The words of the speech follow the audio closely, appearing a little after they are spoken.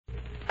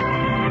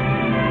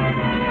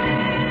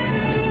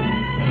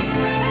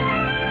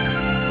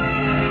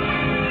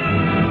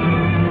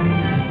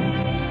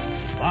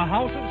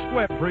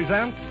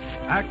present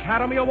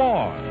Academy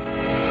Award.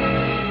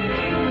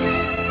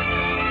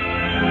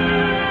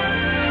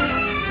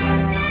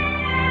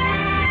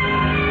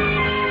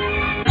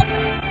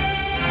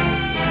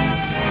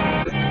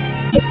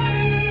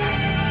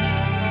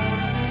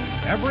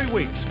 Every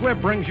week,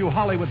 Squibb brings you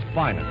Hollywood's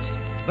finest.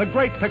 The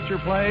great picture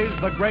plays,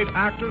 the great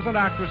actors and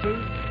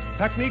actresses,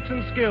 techniques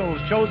and skills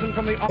chosen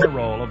from the honor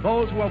roll of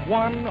those who have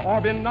won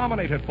or been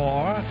nominated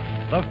for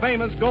the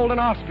famous Golden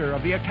Oscar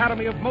of the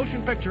Academy of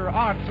Motion Picture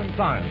Arts and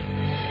Science.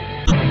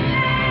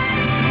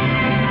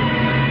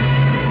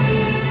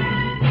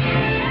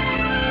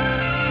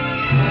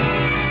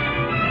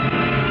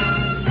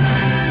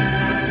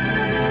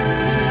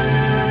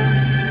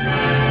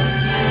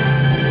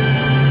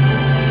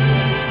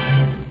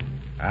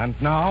 And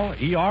now,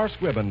 E.R.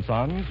 Squibb &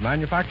 Sons,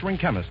 manufacturing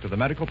chemist to the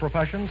medical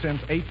profession since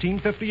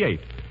 1858,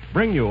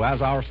 bring you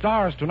as our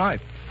stars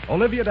tonight,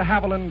 Olivia de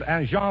Havilland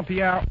and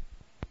Jean-Pierre...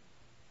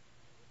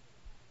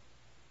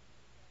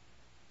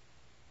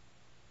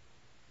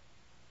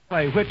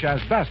 which, as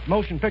Best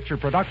Motion Picture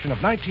Production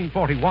of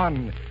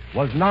 1941,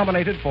 was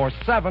nominated for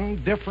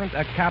 7 different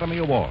Academy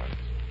Awards.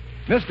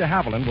 Miss de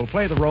Havilland will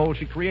play the role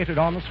she created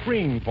on the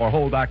screen for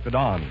Hold Back the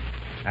Dawn,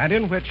 and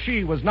in which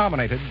she was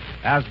nominated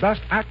as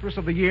Best Actress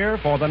of the Year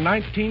for the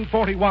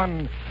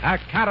 1941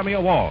 Academy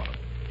Award.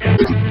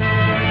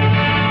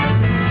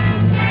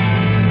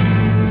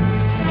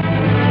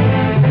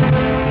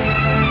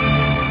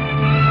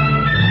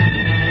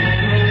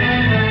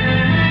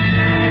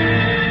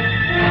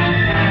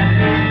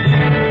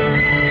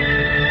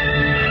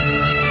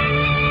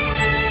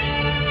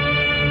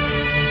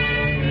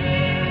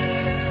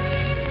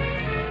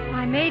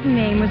 My maiden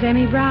name was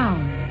Emmy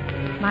Brown.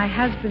 My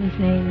husband's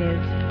name is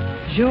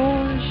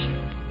George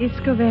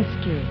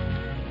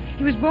Iscovescu.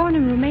 He was born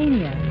in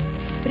Romania,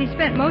 but he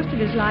spent most of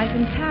his life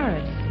in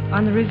Paris,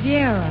 on the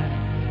Riviera,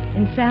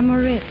 in Saint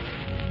Moritz,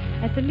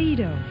 at the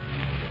Lido,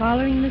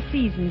 following the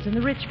seasons and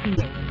the rich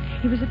people.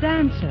 He was a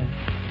dancer.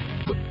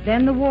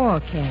 Then the war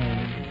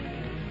came.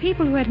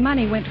 People who had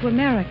money went to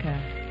America.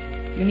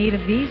 You need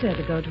a visa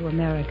to go to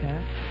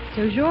America.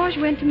 So George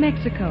went to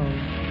Mexico,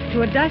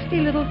 to a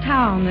dusty little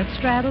town that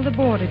straddled the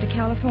border to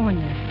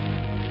California.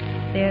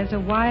 There's a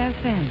wire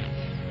fence.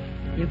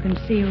 You can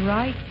see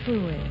right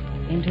through it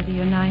into the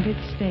United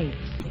States.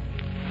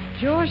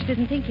 George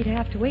didn't think he'd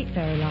have to wait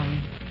very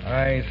long.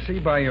 I see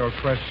by your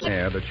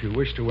questionnaire that you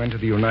wish to enter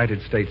the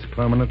United States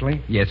permanently.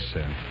 Yes,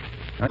 sir.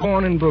 I'm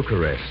born in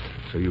Bucharest,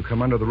 so you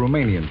come under the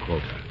Romanian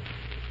quota.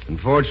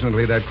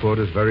 Unfortunately, that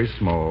quota is very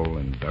small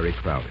and very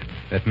crowded.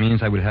 That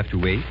means I will have to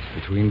wait?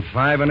 Between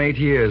 5 and 8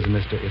 years,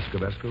 Mr.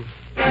 Iscovescu.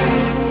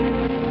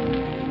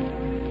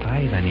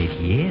 5 and 8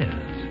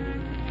 years?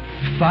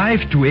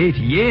 5 to 8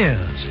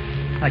 years,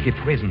 like a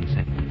prison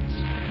sentence.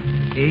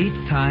 8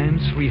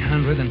 times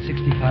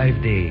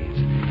 365 days,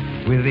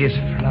 with these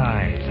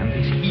flies and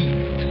this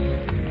heat.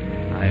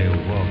 I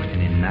walked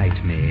in a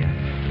nightmare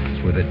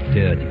through the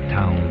dirty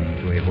town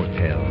to a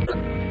hotel.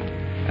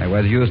 I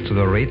was used to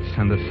the Ritz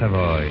and the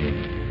Savoy.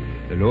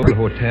 The local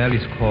hotel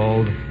is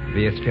called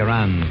the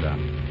Esperanza.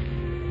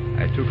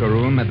 I took a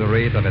room at the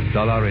rate of $1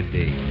 a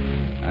day.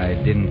 I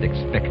didn't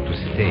expect to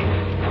stay.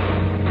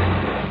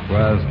 It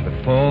was the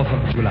 4th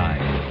of July.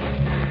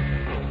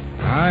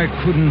 I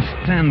couldn't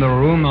stand the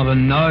room or the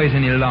noise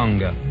any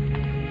longer.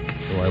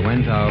 So I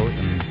went out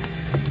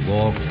and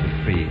walked the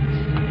streets.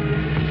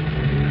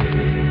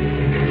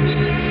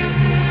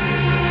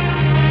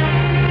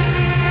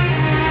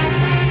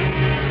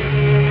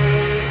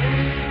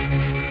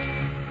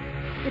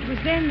 It was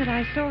then that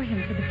I saw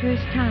him for the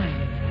first time.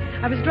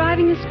 I was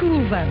driving a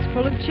school bus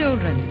full of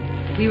children.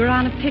 We were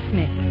on a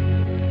picnic.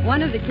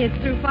 One of the kids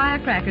threw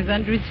firecrackers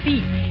under his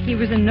feet. He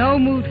was in no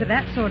mood for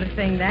that sort of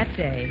thing that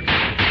day.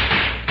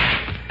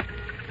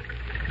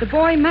 The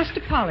boy must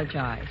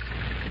apologize.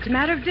 It's a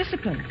matter of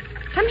discipline.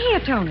 Come here,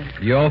 Tony.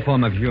 Your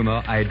form of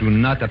humor I do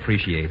not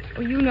appreciate.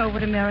 Oh, you know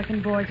what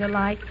American boys are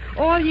like.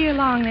 All year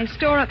long, they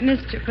store up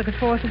mischief for the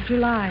 4th of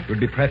July. It would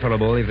be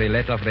preferable if they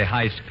let off their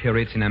high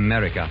spirits in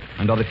America,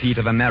 under the feet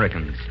of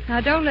Americans. Now,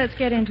 don't let's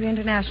get into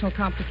international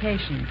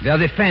complications.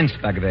 There's a fence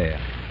back there.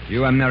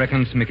 You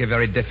Americans make a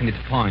very definite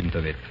point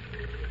of it.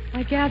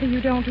 I gather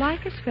you don't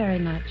like us very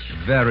much.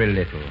 Very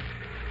little.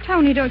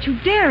 Tony, don't you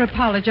dare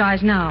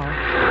apologize now.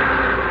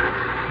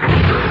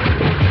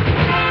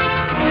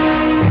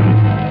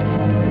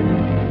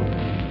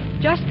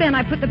 Just then,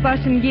 I put the bus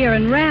in gear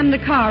and rammed the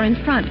car in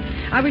front.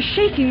 I was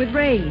shaking with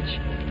rage.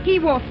 He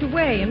walked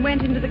away and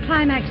went into the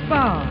Climax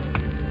bar.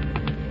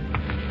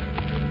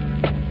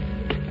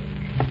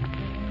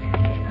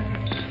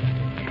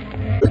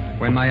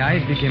 When my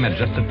eyes became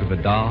adjusted to the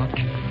dark,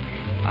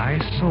 I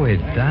saw a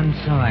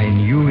dancer I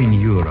knew in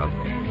Europe.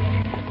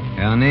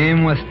 Her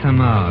name was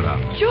Tamara.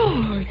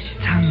 George!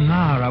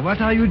 Tamara,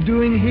 what are you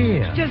doing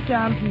here? Just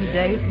down from the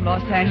day from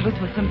Los Angeles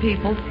with some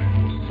people.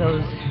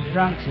 Those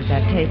drunks at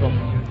that table.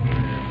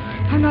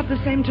 I'm not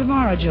the same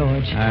Tamara,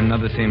 George. I'm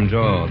not the same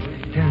George.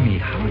 Tell me,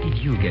 how did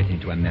you get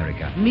into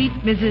America? Meet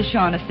Mrs.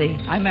 Shaughnessy.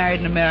 I married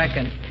an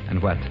American.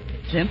 And what?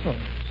 Simple.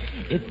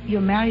 If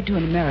you're married to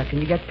an American,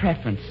 you get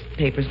preference.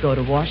 Papers go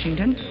to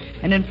Washington,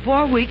 and in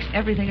 4 weeks,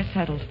 everything is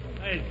settled.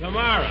 Hey,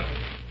 Tamara.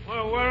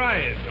 Well, where are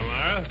you,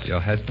 Tamara? Your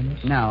husband?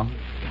 No.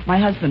 My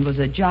husband was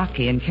a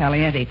jockey in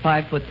Caliente,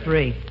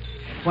 5'3".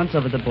 Once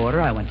over the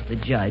border, I went to the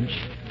judge.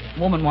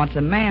 Woman wants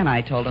a man,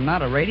 I told him,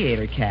 not a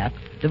radiator cap.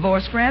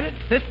 Divorce granted,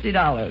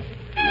 $50.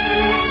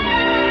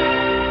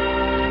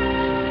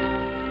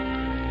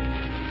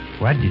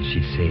 What did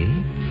she say?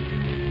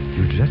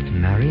 You just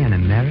marry an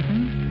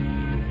American?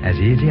 As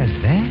easy as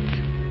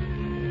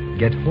that?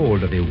 Get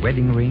hold of a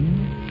wedding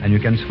ring, and you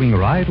can swing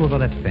right over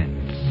that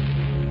fence.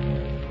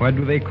 What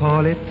do they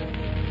call it?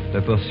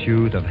 The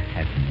pursuit of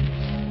happiness.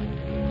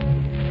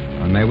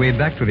 On my way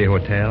back to the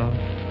hotel,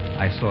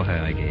 I saw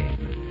her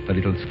again, the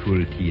little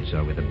school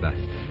teacher with the bus.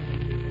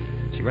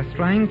 She was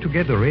trying to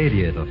get the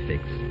radiator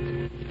fixed.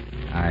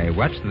 I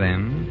watched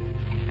them,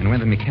 and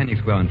when the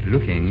mechanics weren't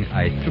looking,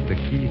 I took the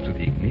keys to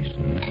the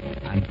ignition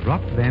and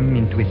dropped them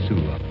into a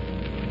sewer.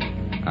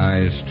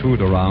 I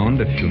stood around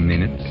a few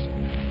minutes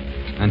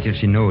until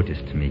she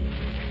noticed me,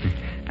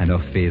 and her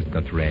face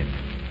got red.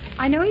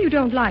 I know you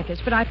don't like us,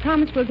 but I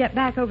promise we'll get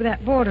back over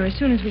that border as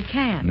soon as we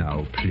can.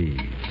 Now, please.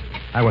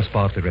 I was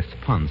partly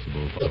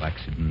responsible for the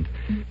accident.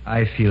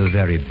 I feel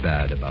very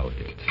bad about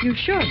it. You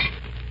should.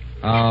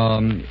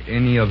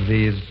 Any of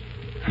these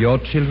your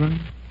children?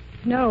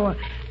 No,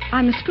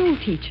 I'm a school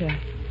teacher.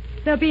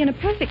 They'll be in a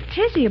perfect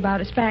tizzy about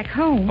us back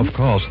home. Of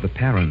course, the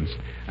parents.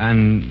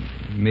 And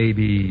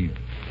maybe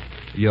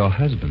your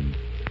husband.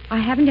 I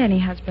haven't any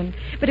husband.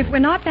 But if we're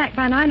not back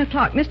by 9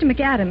 o'clock, Mr.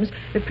 McAdams,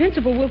 the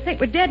principal will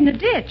think we're dead in a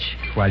ditch.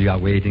 While you are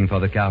waiting for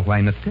the car,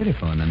 why not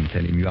telephone and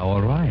tell him you are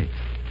all right?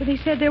 But he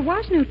said there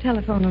was no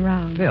telephone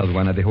around. There's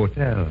one at the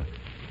hotel.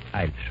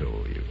 I'll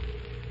show you.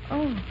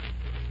 Oh,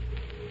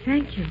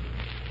 thank you.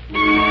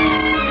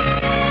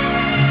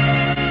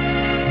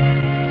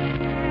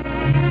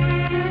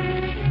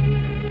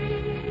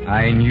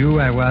 I knew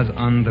I was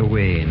on the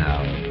way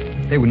now.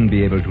 They wouldn't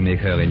be able to make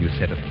her a new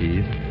set of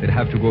keys. They'd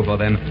have to go for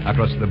them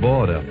across the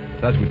border.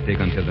 That would take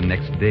until the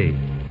next day.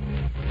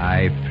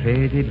 I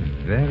played it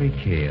very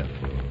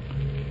careful,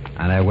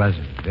 and I was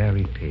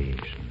very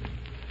patient.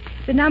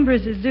 The number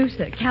is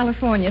Azusa,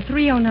 California,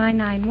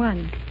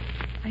 30991.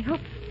 I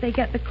hope they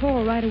get the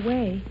call right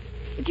away.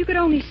 If you could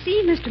only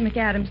see Mr.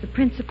 McAdams, the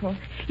principal.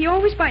 He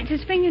always bites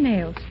his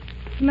fingernails.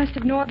 He must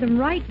have gnawed them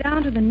right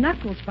down to the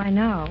knuckles by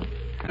now.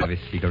 Have a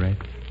cigarette?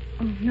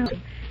 Oh, no.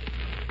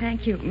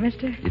 Thank you,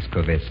 Mr.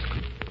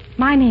 Iscovescu.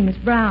 My name is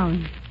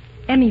Brown.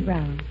 Emmy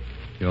Brown.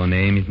 Your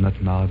name is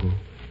not Margot?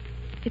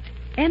 It's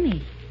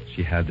Emmy.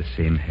 She had the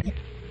same hair.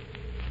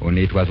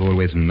 Only it was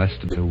always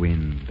must of the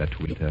wind that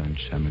winter in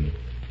Chamonix.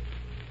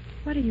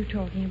 What are you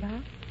talking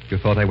about? You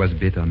thought I was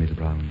bitter, Miss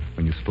Brown,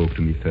 when you spoke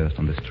to me first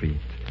on the street.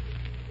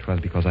 It was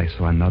because I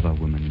saw another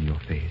woman in your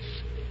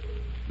face.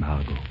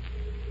 Margot.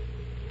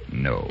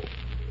 No,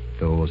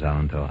 those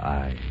aren't her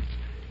eyes.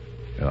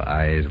 Her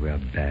eyes were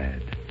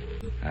bad.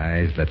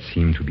 Eyes that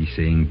seemed to be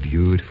saying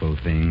beautiful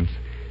things,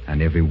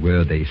 and every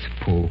word they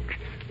spoke,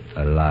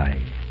 a lie.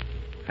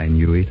 I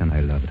knew it, and I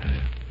loved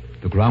her.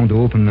 The ground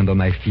opened under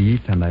my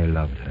feet, and I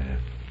loved her.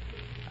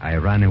 I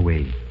ran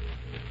away.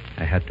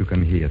 I had to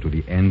come here to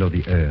the end of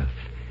the earth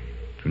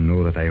to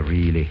know that I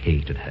really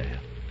hated her,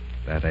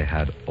 that I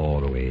had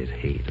always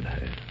hated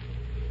her.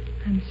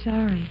 I'm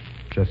sorry.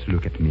 Just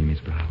look at me, Miss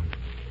Brown.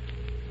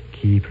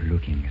 Keep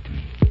looking at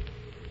me.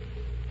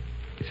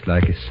 It's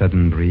like a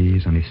sudden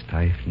breeze on a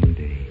stifling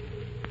day.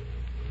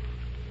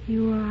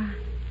 You are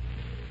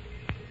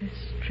the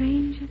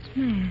strangest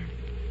man.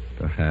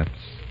 Perhaps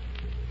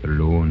the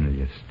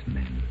loneliest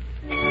man.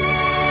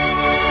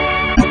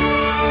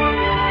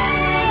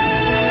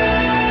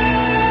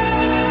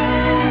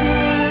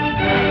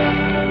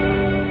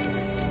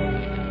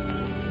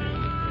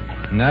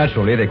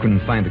 Naturally, they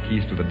couldn't find the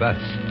keys to the bus.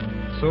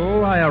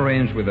 So I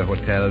arranged with the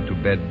hotel to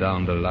bed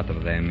down the lot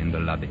of them in the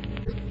lobby.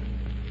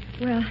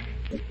 Well,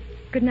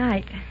 good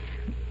night.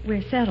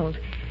 We're settled.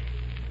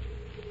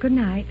 Good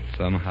night.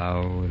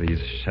 Somehow, these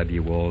shabby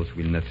walls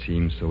will not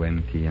seem so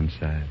empty and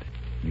sad.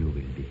 You will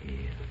be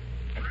here.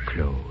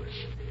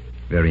 Close.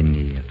 Very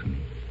near to me.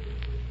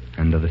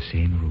 Under the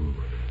same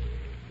roof.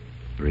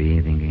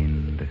 Breathing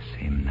in the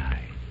same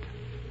night.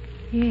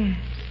 Yes.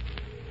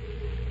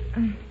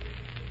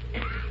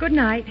 Good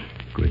night.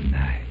 Good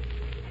night.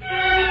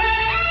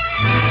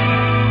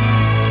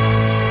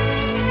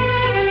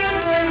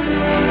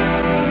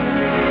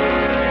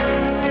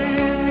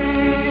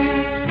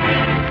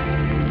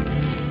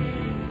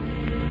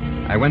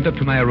 I went up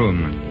to my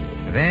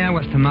room. There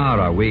was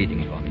Tamara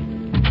waiting for me.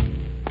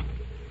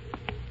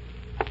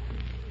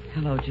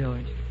 Hello,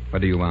 George.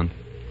 What do you want?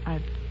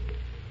 I've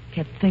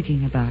kept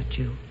thinking about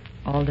you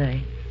all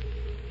day.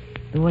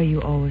 The way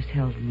you always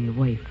held me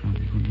away from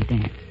me when we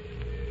danced.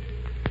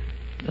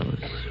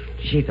 Those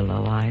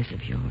gigolo eyes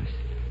of yours.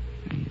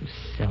 You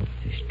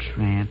selfish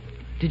tramp.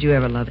 Did you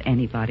ever love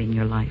anybody in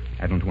your life?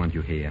 I don't want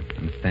you here.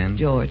 Understand?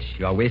 George.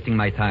 You are wasting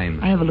my time.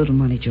 I have a little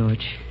money,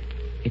 George.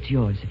 It's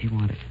yours if you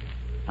want it.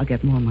 I'll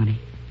get more money.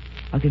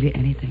 I'll give you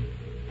anything.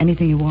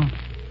 Anything you want.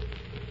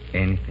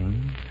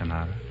 Anything,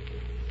 Tamara?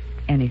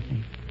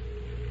 Anything.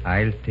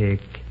 I'll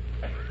take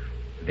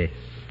this.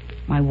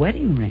 My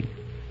wedding ring.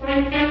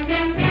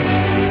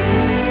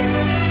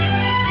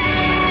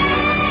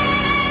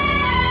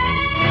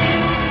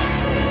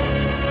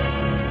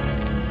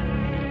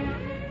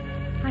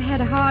 I had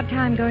a hard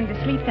time going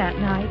to sleep that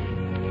night.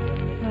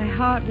 My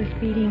heart was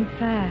beating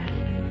fast,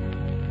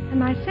 and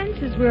my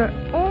senses were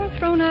all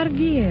thrown out of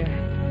gear.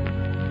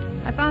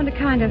 I found a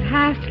kind of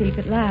half-sleep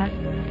at last,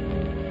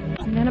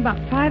 and then about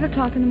 5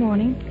 o'clock in the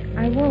morning,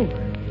 I woke.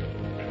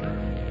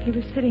 He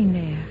was sitting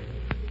there,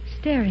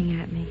 staring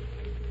at me.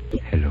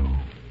 Hello.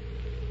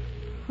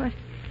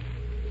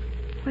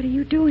 What are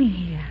you doing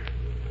here?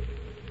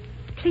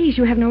 Please,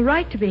 you have no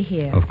right to be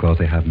here. Of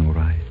course I have no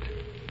right.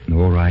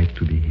 No right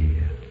to be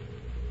here.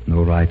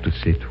 No right to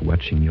sit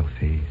watching your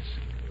face,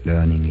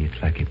 learning it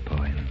like a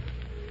poem.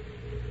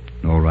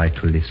 No right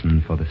to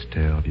listen for the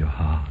stir of your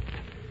heart.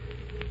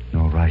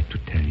 No right to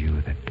tell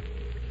you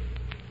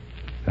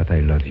that I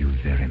love you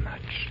very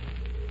much.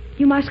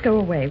 You must go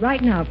away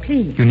right now,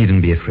 please. You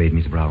needn't be afraid,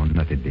 Miss Brown,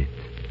 not a bit.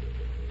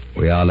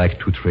 We are like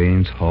two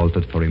trains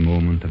halted for a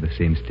moment at the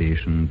same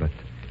station, but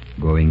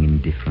going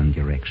in different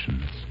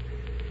directions.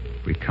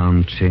 We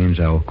can't change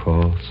our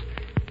course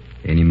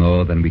any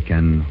more than we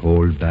can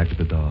hold back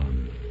the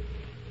dawn.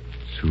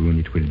 Soon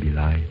it will be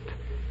light,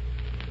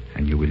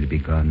 and you will be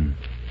gone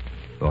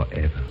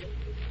forever.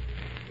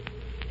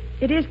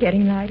 It is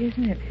getting light,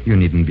 isn't it? You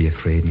needn't be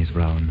afraid, Miss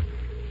Brown.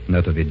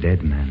 Not of a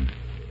dead man.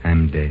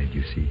 I'm dead,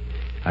 you see.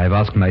 I've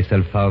asked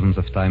myself thousands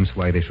of times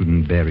why they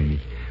shouldn't bury me,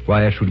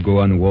 why I should go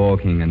on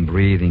walking and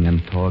breathing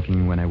and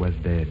talking when I was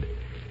dead.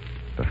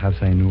 Perhaps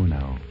I know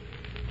now.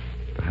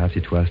 Perhaps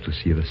it was to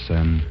see the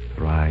sun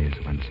rise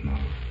once more,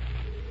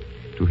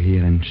 to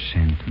hear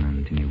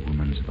enchantment in a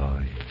woman's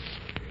voice,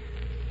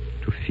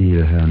 to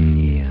feel her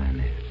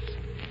nearness,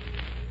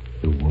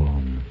 the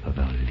warmth of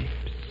her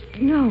lips.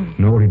 No.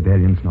 No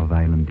rebellions nor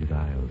violent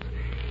desires.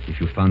 If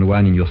you found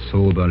one in your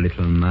sober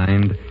little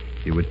mind,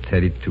 you would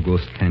tell it to go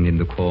stand in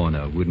the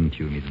corner, wouldn't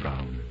you, Miss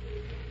Brown?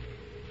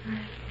 I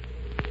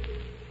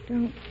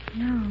don't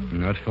know.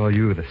 Not for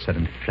you, the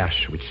sudden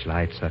flash which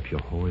lights up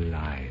your whole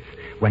life.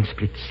 One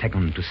split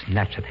second to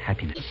snatch at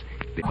happiness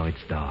before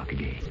it's dark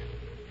again.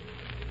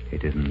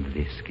 It isn't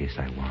this kiss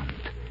I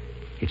want.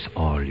 It's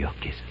all your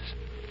kisses.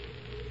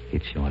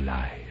 It's your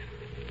life.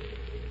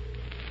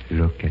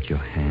 Look at your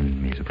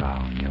hand, Miss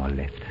Brown, your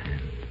left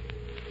hand.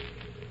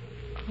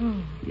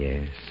 Oh.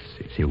 Yes,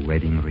 it's a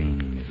wedding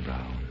ring, Miss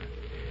Brown.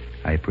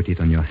 I put it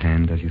on your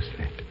hand as you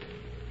slept.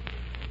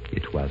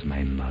 It was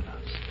my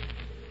mother's.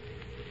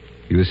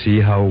 You see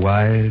how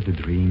wild a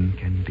dream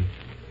can be?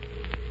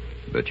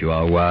 But you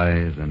are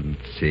wise and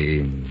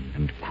sane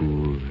and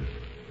cool.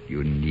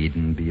 You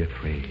needn't be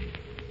afraid,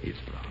 Miss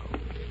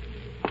Brown.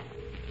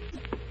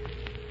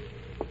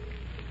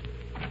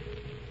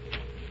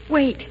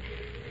 Wait.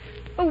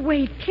 Oh,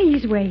 wait.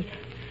 Please wait.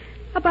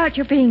 About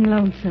your being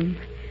lonesome.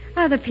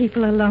 Other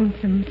people are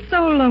lonesome.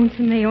 So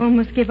lonesome they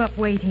almost give up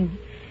waiting.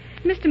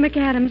 Mr.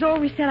 McAdams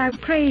always said I was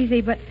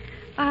crazy, but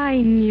I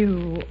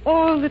knew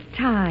all the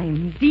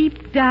time,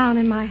 deep down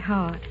in my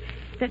heart,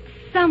 that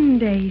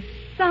someday,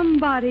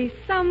 somebody,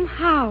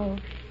 somehow,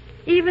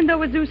 even though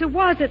Azusa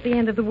was at the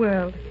end of the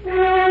world.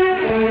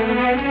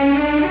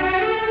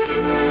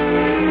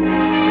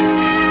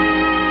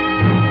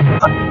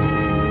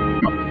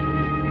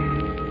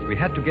 We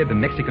had to get the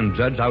Mexican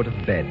judge out of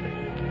bed.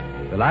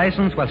 The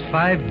license was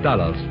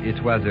 $5.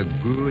 It was a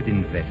good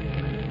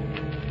investment.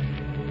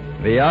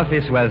 The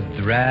office was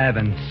drab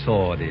and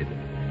sordid,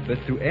 but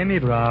to Emmy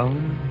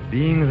Brown,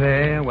 being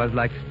there was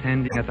like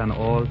standing at an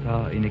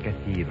altar in a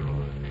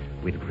cathedral,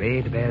 with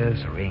great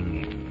bells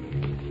ringing.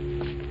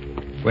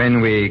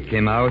 When we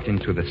came out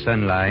into the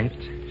sunlight,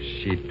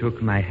 she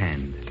took my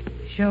hand.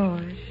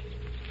 George.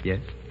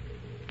 Yes?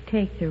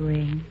 Take the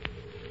ring.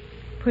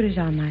 Put it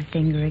on my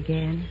finger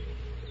again.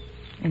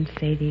 And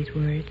say these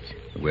words.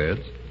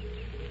 Words?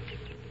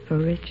 For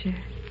richer,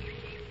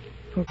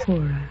 for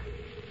poorer,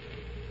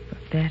 for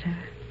better,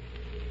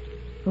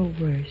 for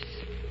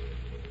worse.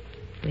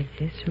 With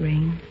this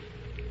ring,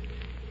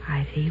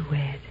 I thee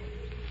wed.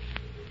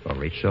 For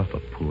richer, for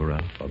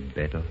poorer, for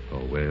better, for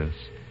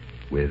worse.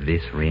 With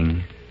this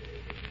ring,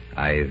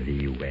 I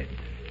thee wed.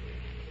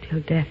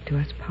 Till death do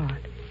us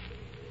part.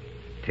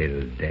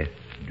 Till death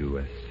do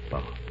us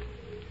part.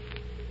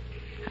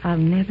 I'll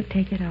never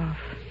take it off.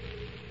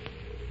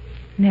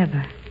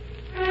 Never.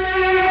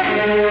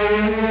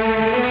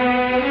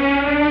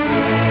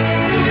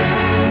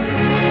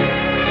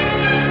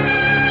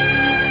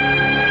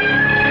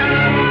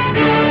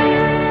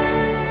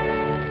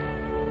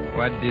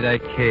 What did I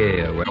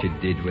care what she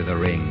did with the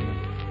ring?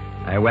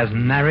 I was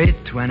married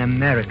to an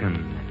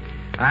American.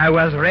 I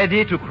was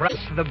ready to cross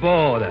the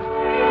border.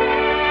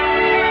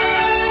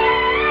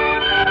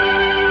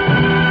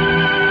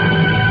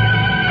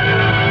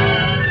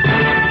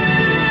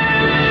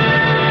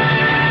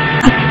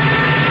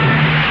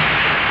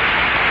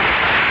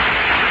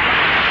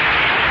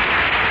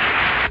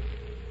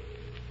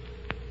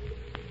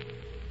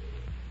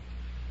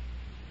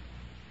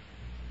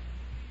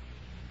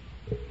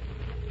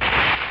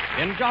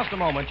 just a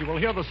moment, you will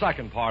hear the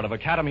second part of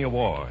Academy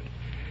Award.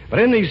 But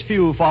in these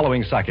few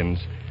following seconds,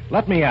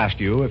 let me ask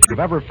you if you've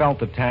ever felt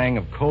the tang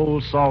of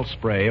cold salt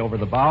spray over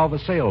the bow of a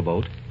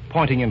sailboat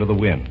pointing into the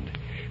wind,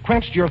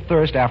 quenched your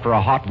thirst after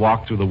a hot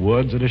walk through the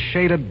woods at a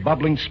shaded,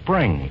 bubbling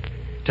spring,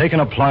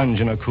 taken a plunge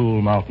in a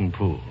cool mountain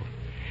pool.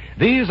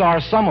 These are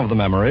some of the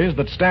memories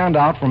that stand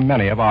out from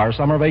many of our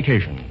summer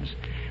vacations.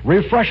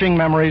 Refreshing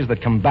memories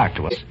that come back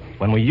to us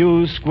when we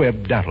use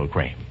Squibb Dental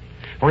Cream.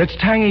 For its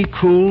tangy,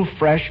 cool,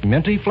 fresh,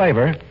 minty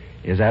flavor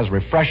is as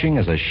refreshing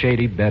as a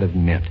shady bed of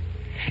mint.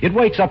 It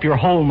wakes up your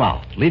whole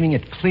mouth, leaving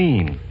it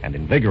clean and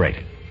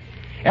invigorated.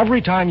 Every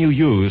time you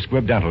use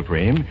Squibb Dental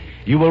Cream,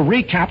 you will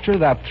recapture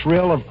that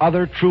thrill of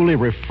other truly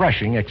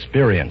refreshing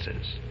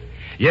experiences.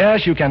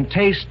 Yes, you can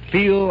taste,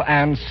 feel,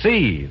 and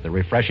see the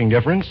refreshing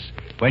difference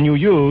when you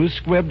use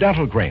Squibb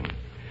Dental Cream,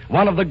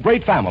 one of the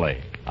great family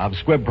of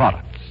Squibb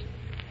products.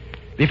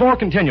 Before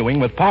continuing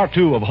with part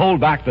 2 of Hold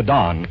Back the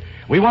Dawn,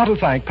 we want to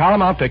thank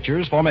Paramount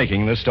Pictures for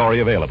making this story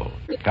available.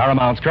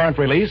 Paramount's current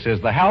release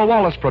is the Hal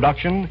Wallace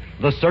production,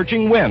 The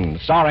Searching Wind,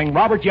 starring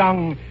Robert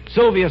Young,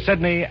 Sylvia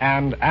Sidney,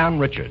 and Ann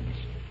Richards.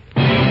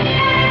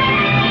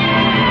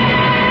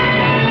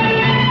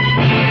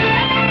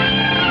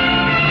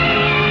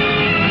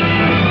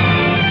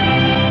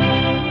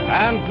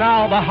 And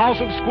now the House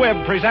of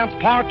Squibb presents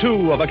part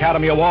 2 of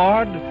Academy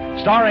Award,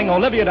 starring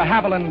Olivia de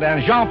Havilland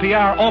and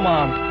Jean-Pierre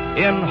Aumont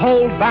in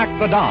Hold Back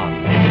the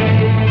Dawn.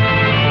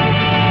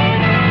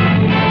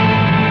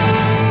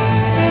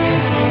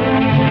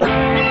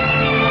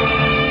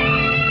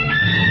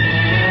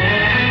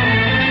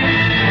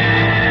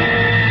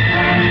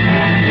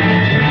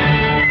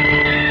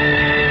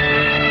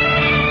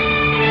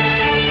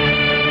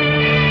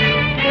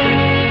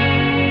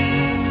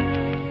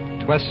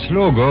 It was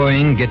slow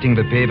going getting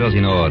the papers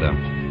in order.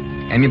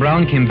 Amy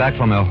Brown came back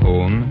from her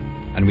home,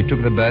 and we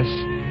took the bus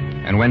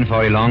and went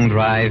for a long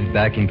drive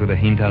back into the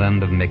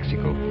hinterland of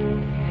Mexico.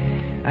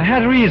 I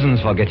had reasons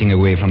for getting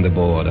away from the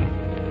border.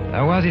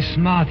 There was a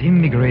smart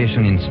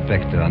immigration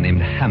inspector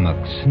named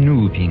Hammock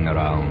snooping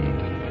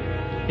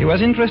around. He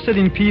was interested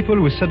in people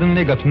who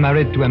suddenly got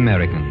married to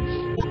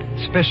Americans,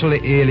 especially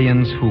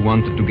aliens who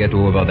wanted to get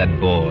over that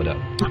border.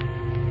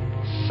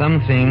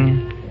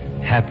 Something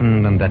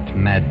happened on that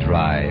mad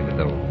drive,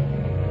 though.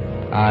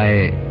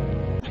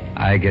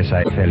 I guess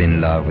I fell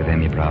in love with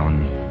Amy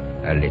Brown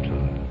a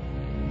little.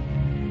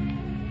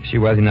 She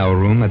was in our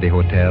room at the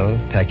hotel,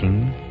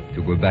 packing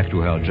to go back to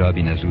her job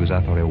in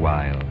Azusa for a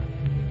while.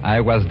 I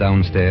was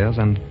downstairs,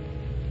 and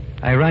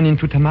I ran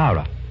into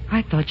Tamara.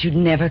 I thought you'd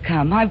never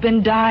come. I've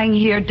been dying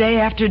here day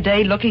after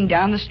day, looking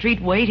down the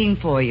street, waiting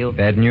for you.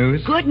 Bad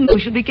news? Good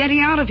news. You'll be getting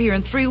out of here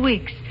in 3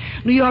 weeks.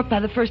 New York by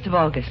the 1st of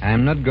August.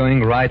 I'm not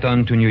going right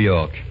on to New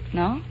York.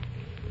 No?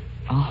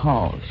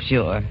 Oh,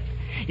 sure.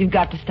 You've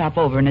got to stop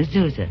over in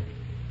Azusa.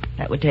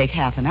 That would take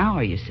half an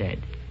hour, you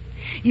said.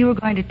 You were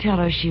going to tell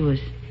her she was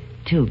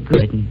too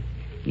good and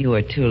you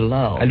were too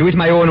low. I'll do it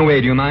my own way,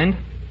 do you mind?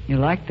 You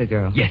like the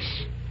girl? Yes.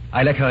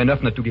 I like her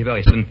enough not to give her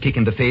a sudden kick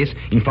in the face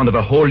in front of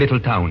a whole little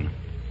town.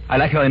 I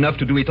like her enough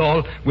to do it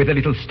all with a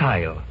little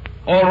style.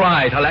 All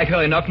right, I like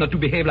her enough not to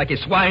behave like a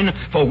swine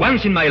for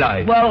once in my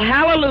life. Well,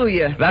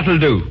 hallelujah. That'll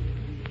do.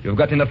 You've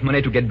got enough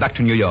money to get back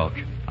to New York.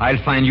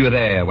 I'll find you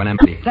there when I'm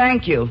ready.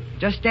 Thank you.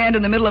 Just stand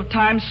in the middle of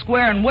Times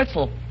Square and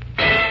whistle.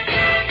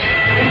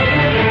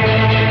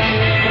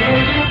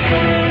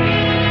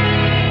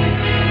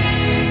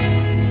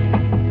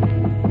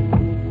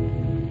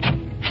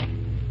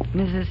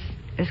 Mrs.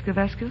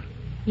 Escovescu?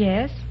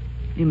 Yes?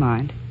 Do you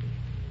mind?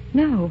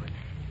 No.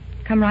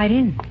 Come right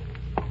in.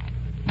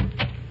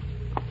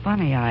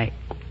 Funny, I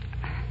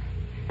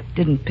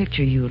didn't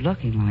picture you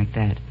looking like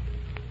that.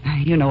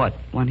 You know what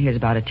one hears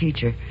about a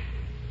teacher.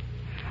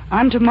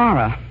 I'm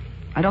Tamara.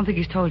 I don't think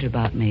he's told you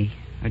about me,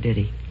 or did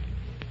he?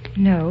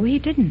 No, he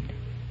didn't.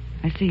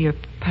 I see you're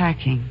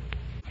packing.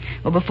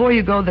 Well, before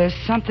you go, there's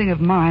something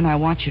of mine I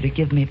want you to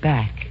give me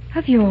back.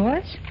 Of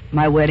yours?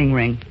 My wedding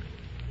ring.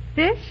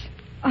 This?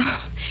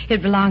 Oh,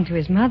 it belonged to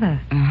his mother.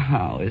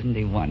 Oh, isn't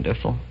he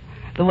wonderful?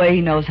 The way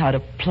he knows how to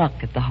pluck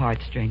at the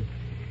heartstring.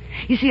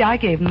 You see, I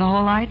gave him the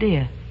whole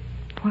idea.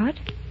 What?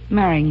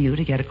 Marrying you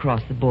to get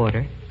across the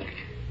border.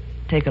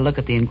 Take a look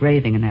at the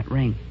engraving in that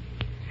ring.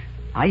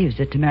 I used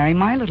it to marry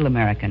my little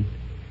American.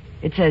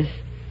 It says,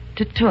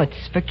 to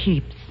Toots for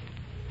keeps.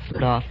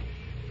 Slid off.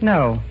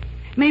 No.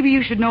 Maybe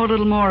you should know a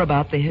little more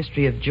about the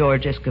history of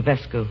George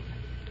Escovescu.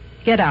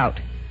 Get out.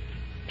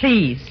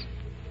 Please.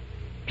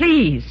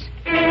 Please.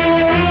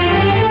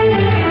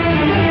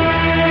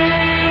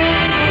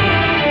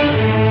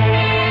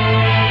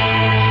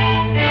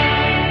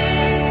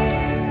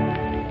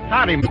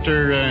 Howdy,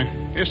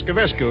 Mr.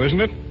 Escovescu,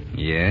 isn't it?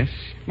 Yes?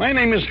 My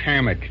name is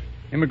Hammock,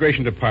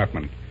 Immigration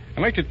Department.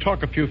 I'd like to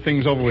talk a few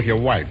things over with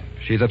your wife.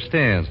 She's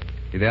upstairs.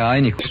 If there are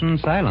any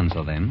questions, I'll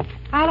answer them.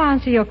 I'll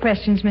answer your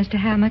questions, Mr.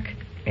 Hammock.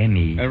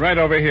 Emmy. Right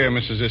over here,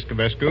 Mrs.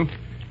 Escovescu.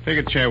 Take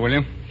a chair, will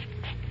you?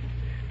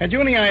 Had you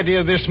any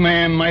idea this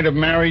man might have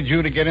married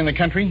you to get in the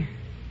country?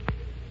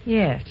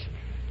 Yes.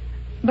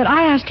 But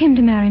I asked him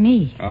to marry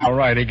me. All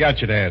right, he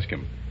got you to ask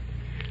him.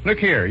 Look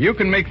here, you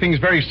can make things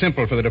very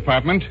simple for the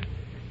department.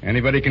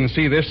 Anybody can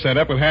see this set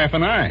up with half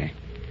an eye.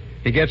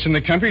 He gets in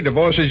the country,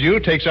 divorces you,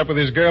 takes up with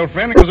his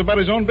girlfriend, and goes about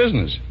his own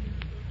business.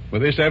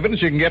 With this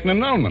evidence, you can get an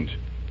annulment.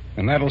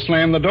 And that'll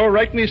slam the door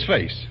right in his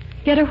face.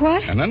 Get a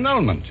what? An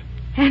annulment.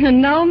 An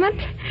annulment?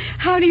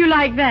 How do you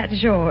like that,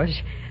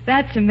 George?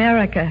 That's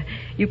America.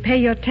 You pay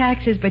your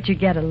taxes, but you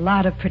get a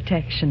lot of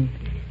protection.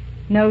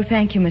 No,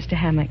 thank you, Mr.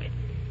 Hammock.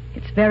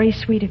 It's very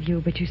sweet of you,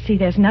 but you see,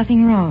 there's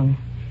nothing wrong.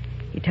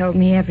 You told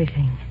me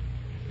everything.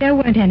 There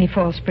weren't any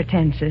false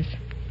pretenses.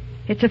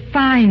 It's a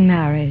fine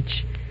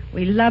marriage.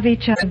 We love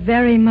each other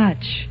very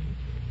much.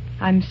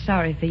 I'm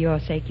sorry for your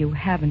sake you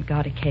haven't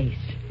got a case.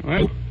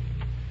 Well,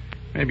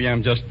 maybe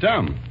I'm just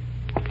dumb.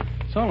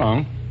 So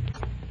long.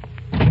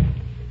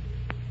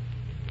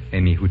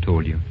 Amy, who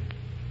told you?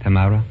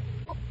 Tamara?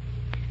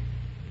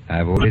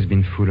 I've always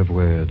been full of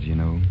words, you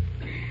know.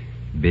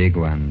 Big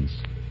ones,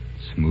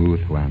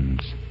 smooth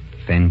ones,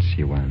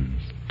 fancy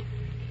ones.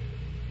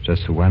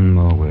 Just one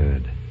more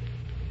word.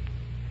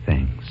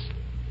 Thanks.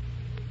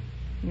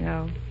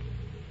 No.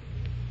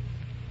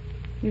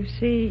 You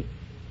see,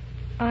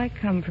 I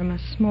come from a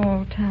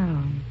small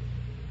town.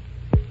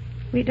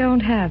 We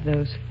don't have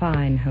those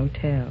fine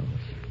hotels.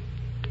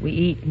 We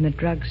eat in the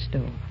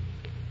drugstore.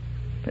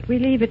 But we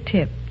leave a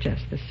tip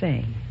just the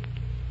same.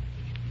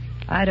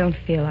 I don't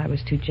feel I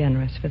was too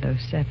generous for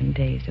those 7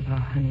 days of our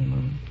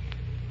honeymoon.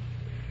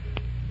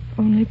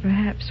 Only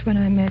perhaps when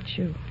I met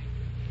you,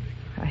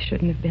 I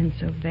shouldn't have been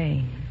so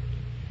vain.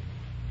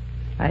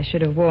 I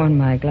should have worn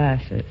my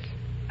glasses.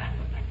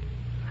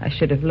 I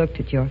should have looked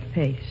at your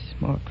face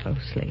more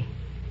closely.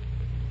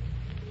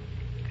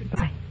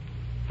 Goodbye.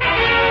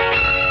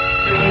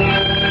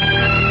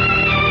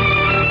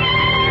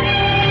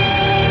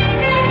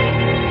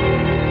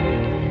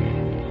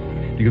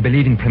 Do you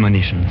believe in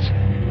premonitions?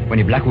 When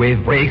a black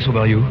wave breaks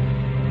over you,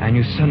 and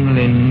you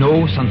suddenly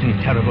know something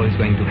terrible is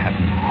going to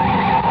happen.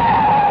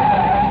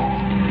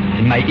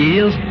 In my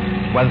ears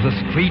was the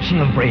screeching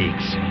of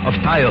brakes, of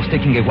tires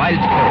taking a wild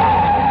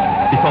curve.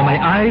 Before my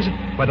eyes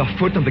was the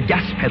foot of the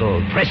gas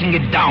pedal, pressing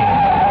it down.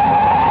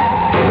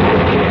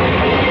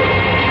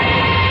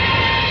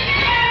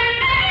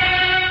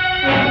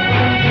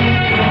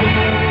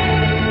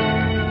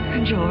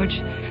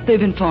 George, they've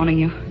been phoning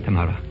you.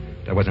 Tamara,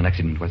 there was an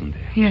accident, wasn't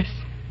there? Yes.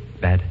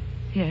 Bad?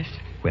 Yes.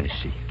 Where is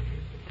she?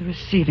 The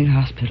receiving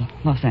hospital,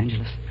 Los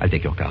Angeles. I'll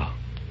take your car.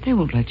 They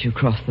won't let you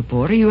cross the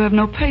border. You have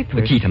no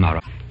papers. The key,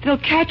 Tamara. They'll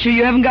catch you.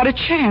 You haven't got a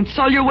chance.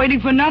 All you're waiting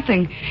for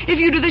nothing. If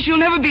you do this, you'll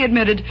never be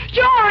admitted.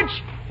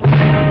 George!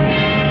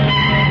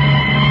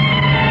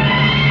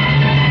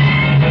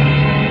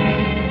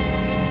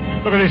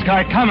 Look at this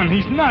guy coming.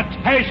 He's nuts.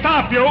 Hey,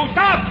 stop, you.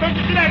 Stop. Don't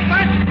you see that?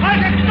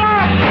 I said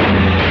stop.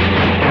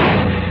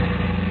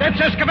 That's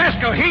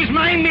Escovesco. He's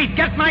my meat.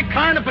 Get my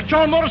car and a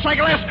patrol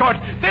motorcycle escort.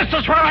 This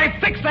is where I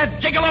fix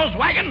that gigolo's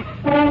wagon.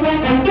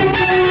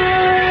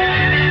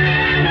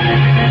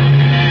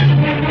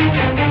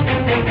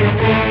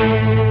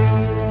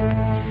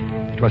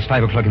 It was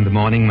 5 o'clock in the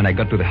morning when I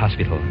got to the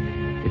hospital.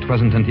 It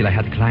wasn't until I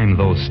had climbed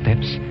those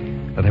steps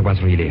that I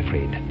was really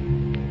afraid.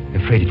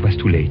 Afraid it was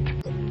too late.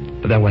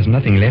 But there was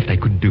nothing left I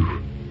could do.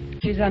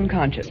 She's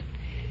unconscious.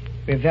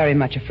 We're very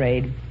much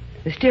afraid.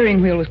 The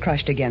steering wheel was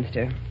crushed against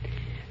her.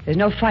 There's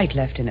no fight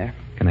left in her.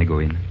 Can I go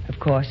in? Of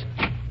course.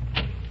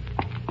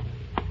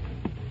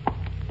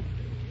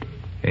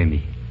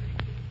 Amy.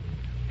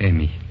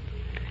 Amy.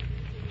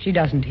 She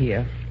doesn't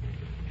hear.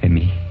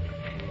 Amy.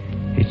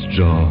 It's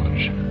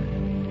George.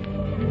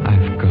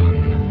 I've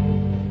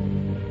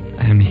gone.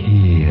 I'm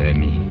here,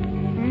 Amy.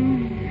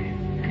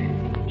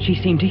 She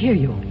seemed to hear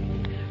you.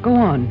 Go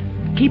on.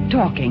 Keep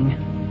talking.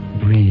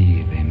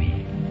 Breathe,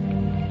 Amy.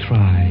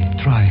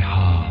 Try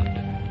hard.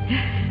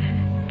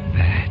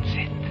 That's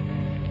it.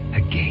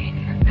 Again.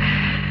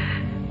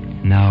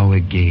 Now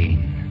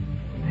again.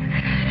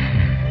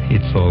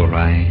 It's all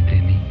right,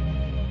 Amy.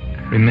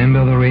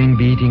 Remember the rain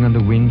beating on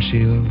the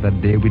windshield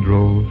that day we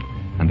drove,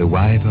 and the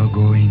wiper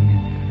going,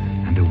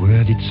 and the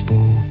word it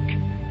spoke?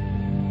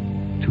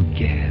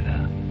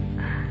 Together.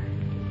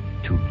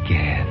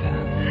 Together.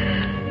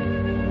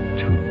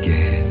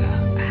 Together.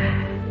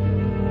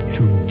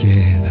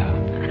 Together.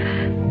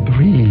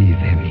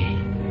 Breathe, Amy.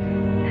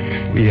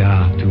 We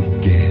are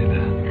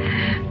together.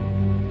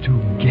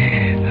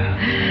 Together.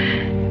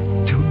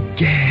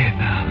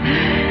 Together.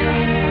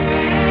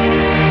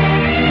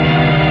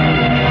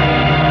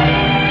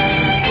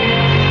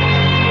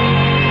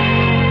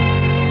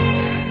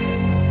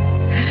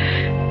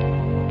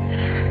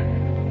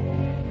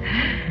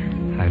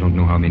 I don't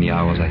know how many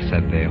hours I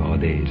sat there or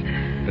days,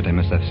 but I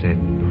must have said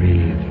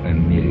breathe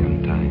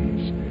 1,000,000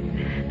 times.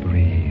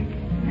 Breathe.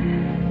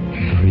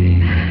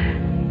 Breathe.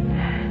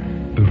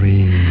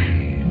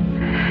 Breathe.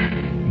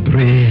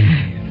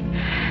 Breathe.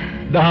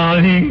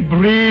 Darling,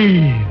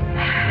 breathe.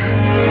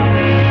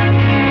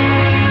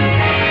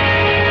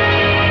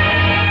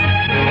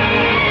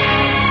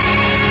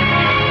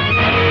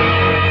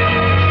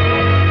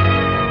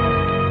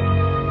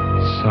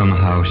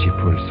 Somehow she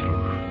pulled through.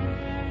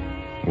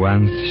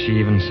 Once she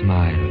even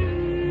smiled.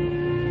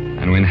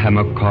 And when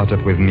Hammock caught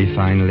up with me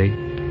finally,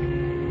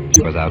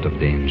 she was out of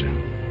danger.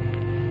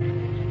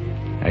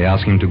 I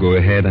asked him to go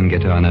ahead and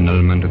get her an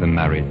annulment of the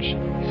marriage.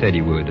 He said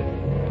he would.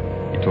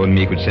 He told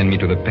me he could send me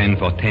to the pen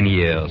for 10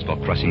 years for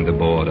crossing the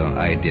border.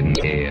 I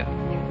didn't care.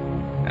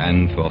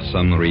 And for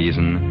some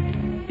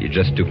reason, he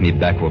just took me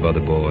back over the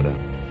border.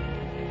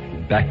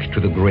 Back to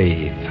the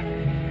grave.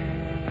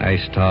 I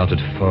started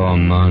 4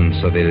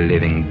 months of a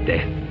living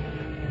death.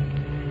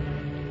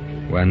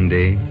 One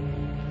day,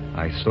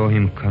 I saw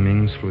him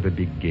coming through the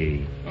big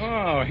gate.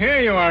 Oh,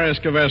 here you are,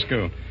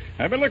 Escovescu.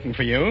 I've been looking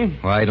for you.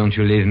 Why don't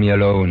you leave me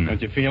alone?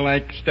 Don't you feel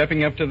like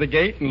stepping up to the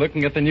gate and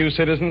looking at the new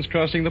citizens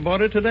crossing the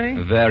border today?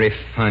 Very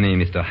funny,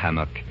 Mr.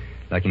 Hammock.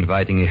 Like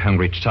inviting a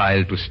hungry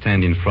child to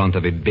stand in front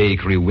of a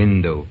bakery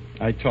window.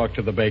 I talked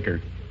to the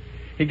baker.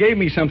 He gave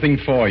me something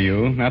for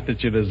you, not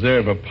that you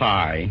deserve a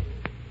pie.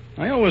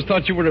 I always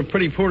thought you were a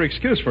pretty poor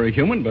excuse for a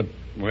human, but,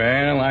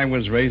 well, I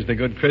was raised a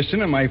good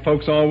Christian, and my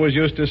folks always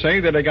used to say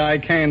that a guy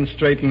can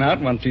straighten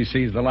out once he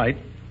sees the light.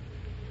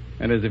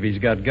 That is, if he's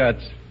got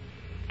guts.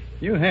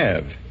 You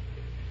have.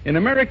 In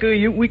America,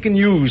 we can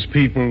use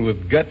people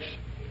with guts.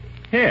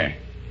 Here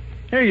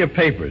are your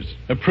papers,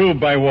 approved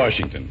by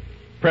Washington.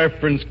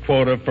 Preference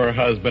quota for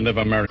husband of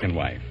American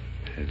wife.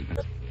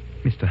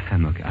 Mr.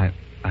 Hammock,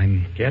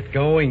 I'm... Get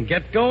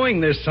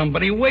going. There's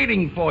somebody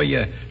waiting for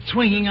you,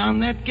 swinging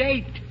on that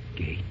gate.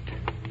 Gate.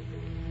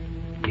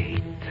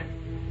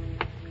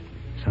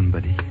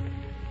 Somebody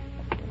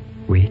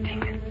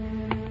waiting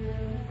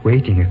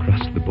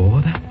across the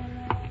border.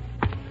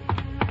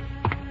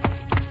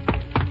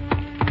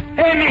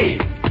 Amy!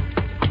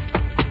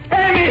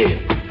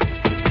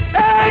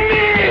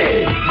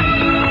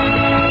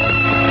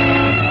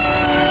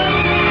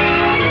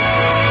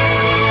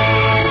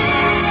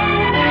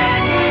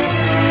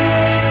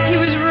 He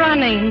was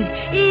running,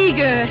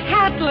 eager,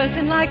 hatless,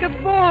 and like a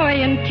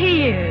boy in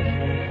tears.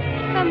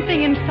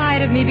 Something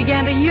inside of me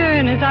began to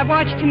yearn as I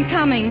watched him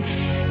coming.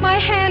 My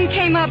hand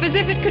came up as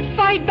if it could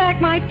fight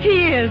back my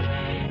tears,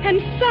 and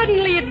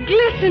suddenly it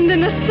glistened in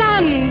the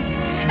sun,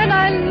 and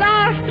I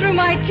laughed through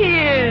my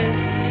tears.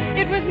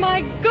 It was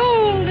my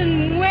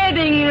golden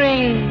wedding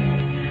ring.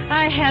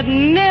 I had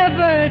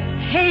never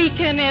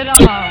taken it off.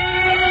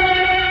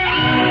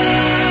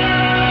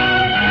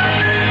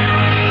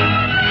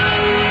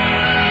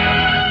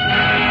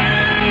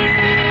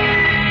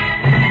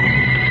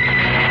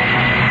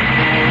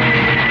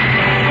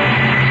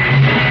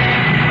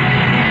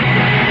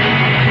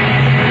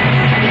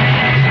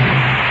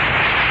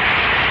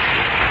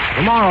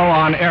 Tomorrow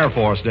on Air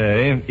Force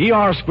Day,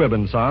 E.R.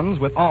 Squibb & Sons,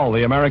 with all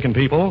the American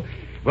people,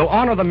 will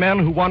honor the men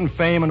who won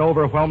fame and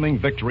overwhelming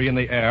victory in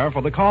the air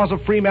for the cause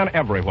of free men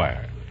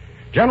everywhere.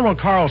 General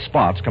Carl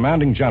Spaatz,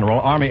 Commanding General,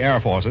 Army Air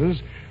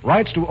Forces,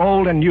 writes to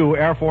old and new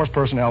Air Force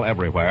personnel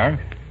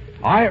everywhere,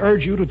 I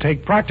urge you to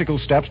take practical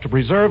steps to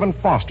preserve and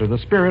foster the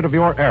spirit of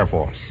your Air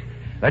Force,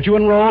 that you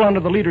enroll under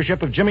the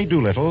leadership of Jimmy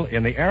Doolittle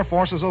in the Air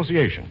Force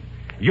Association,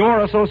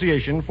 your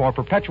association for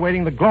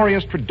perpetuating the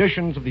glorious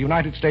traditions of the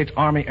United States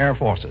Army Air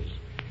Forces.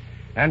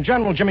 And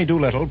General Jimmy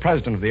Doolittle,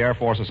 president of the Air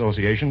Force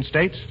Association,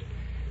 states,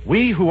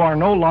 we who are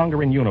no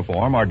longer in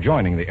uniform are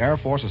joining the Air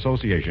Force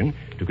Association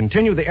to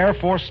continue the Air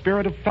Force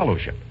spirit of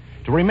fellowship,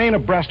 to remain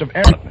abreast of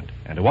air development,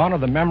 and to honor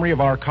the memory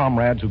of our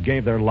comrades who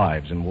gave their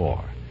lives in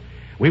war.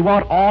 We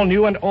want all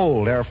new and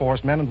old Air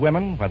Force men and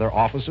women, whether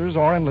officers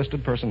or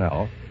enlisted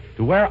personnel,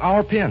 to wear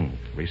our pin,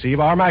 receive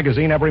our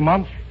magazine every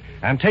month,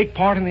 and take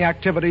part in the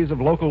activities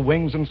of local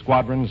wings and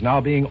squadrons now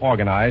being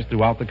organized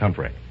throughout the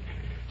country.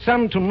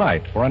 Send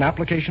tonight for an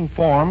application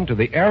form to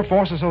the Air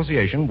Force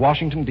Association,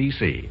 Washington,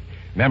 D.C.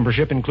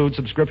 Membership includes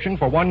subscription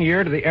for 1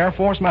 year to the Air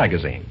Force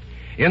magazine.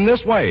 In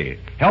this way,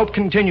 help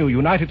continue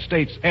United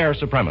States air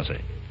supremacy.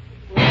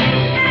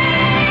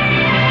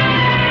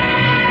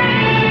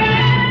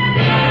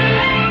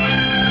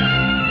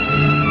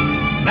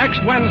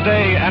 Next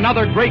Wednesday,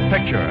 another great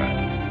picture.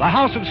 The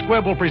House of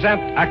Squibb will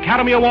present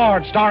Academy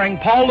Award starring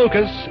Paul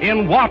Lucas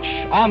in Watch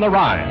on the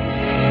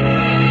Rhine.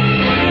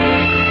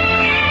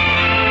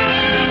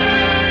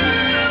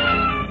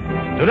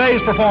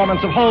 Today's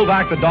performance of Hold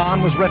Back the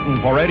Dawn was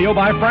written for radio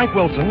by Frank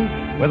Wilson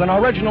with an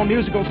original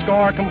musical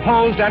score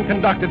composed and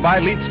conducted by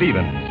Leet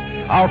Stevens.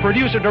 Our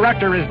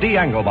producer-director is Dee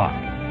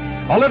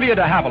Engelbach. Olivia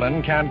de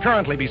Havilland can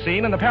currently be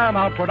seen in the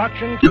Paramount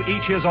production To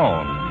Each His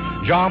Own.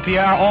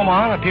 Jean-Pierre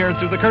Oman appeared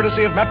through the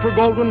courtesy of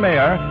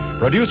Metro-Goldwyn-Mayer,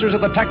 producers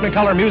of the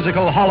Technicolor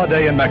musical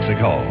Holiday in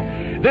Mexico.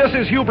 This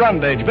is Hugh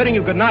Brundage bidding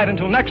you good night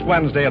until next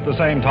Wednesday at the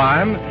same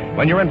time,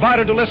 when you're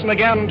invited to listen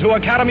again to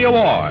Academy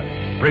Award,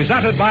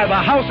 presented by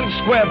the House of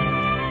Squibb,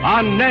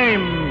 a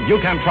name you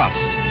can trust.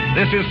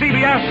 This is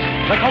CBS,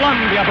 the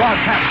Columbia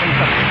Broadcasting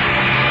System.